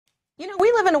You know,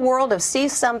 we live in a world of see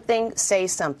something, say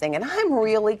something, and I'm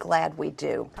really glad we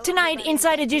do. Tonight,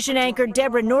 Inside Edition anchor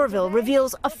Deborah Norville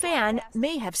reveals a fan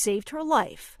may have saved her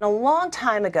life. A long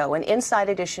time ago, an Inside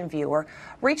Edition viewer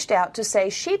reached out to say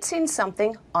she'd seen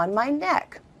something on my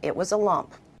neck. It was a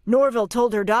lump. Norville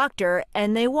told her doctor,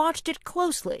 and they watched it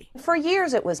closely. For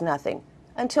years, it was nothing.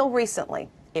 Until recently,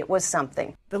 it was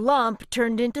something. The lump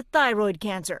turned into thyroid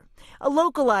cancer, a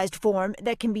localized form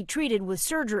that can be treated with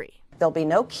surgery. There'll be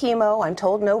no chemo, I'm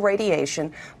told no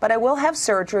radiation, but I will have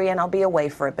surgery and I'll be away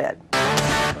for a bit.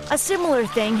 A similar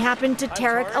thing happened to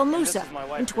Tarek El Moussa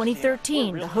in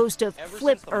 2013, the host of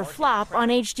Flip or Flop on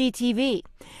HGTV.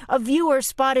 A viewer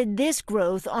spotted this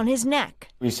growth on his neck.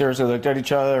 We seriously looked at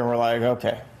each other and we're like,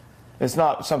 okay, it's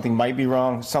not something might be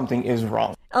wrong, something is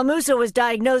wrong. El Moussa was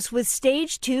diagnosed with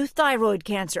stage 2 thyroid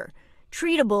cancer,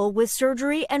 treatable with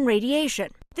surgery and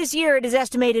radiation. This year, it is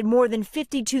estimated more than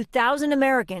 52,000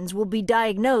 Americans will be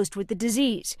diagnosed with the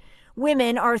disease.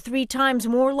 Women are 3 times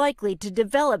more likely to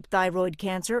develop thyroid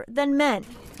cancer than men.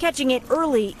 Catching it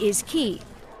early is key,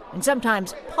 and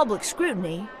sometimes public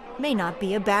scrutiny may not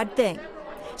be a bad thing.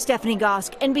 Stephanie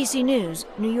Gosk, NBC News,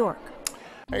 New York.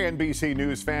 Hey, NBC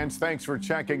News fans, thanks for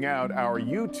checking out our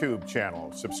YouTube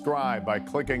channel. Subscribe by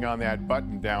clicking on that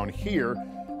button down here,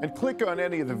 and click on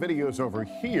any of the videos over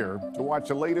here to watch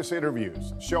the latest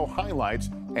interviews, show highlights,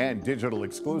 and digital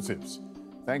exclusives.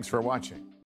 Thanks for watching.